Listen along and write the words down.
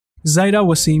Zaira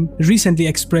Wasim recently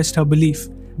expressed her belief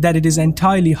that it is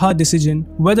entirely her decision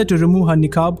whether to remove her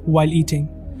niqab while eating.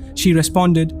 She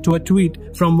responded to a tweet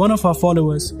from one of her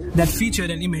followers that featured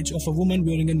an image of a woman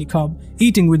wearing a niqab,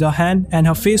 eating with her hand and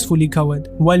her face fully covered.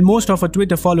 While most of her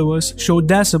Twitter followers showed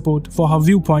their support for her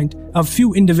viewpoint, a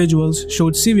few individuals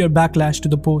showed severe backlash to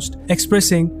the post,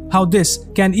 expressing how this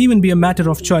can even be a matter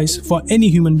of choice for any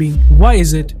human being. Why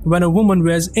is it when a woman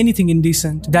wears anything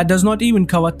indecent that does not even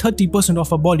cover 30% of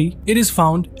her body, it is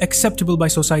found acceptable by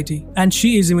society, and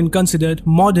she is even considered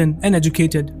modern and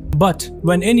educated? But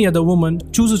when any other woman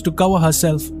chooses to cover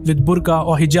herself with burqa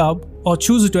or hijab, or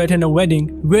chooses to attend a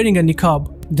wedding wearing a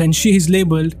niqab, then she is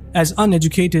labeled as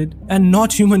uneducated and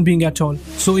not human being at all.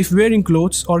 So if wearing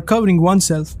clothes or covering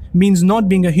oneself means not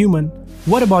being a human,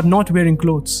 what about not wearing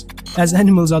clothes? As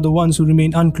animals are the ones who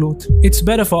remain unclothed. It's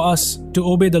better for us to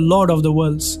obey the Lord of the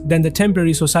worlds than the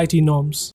temporary society norms.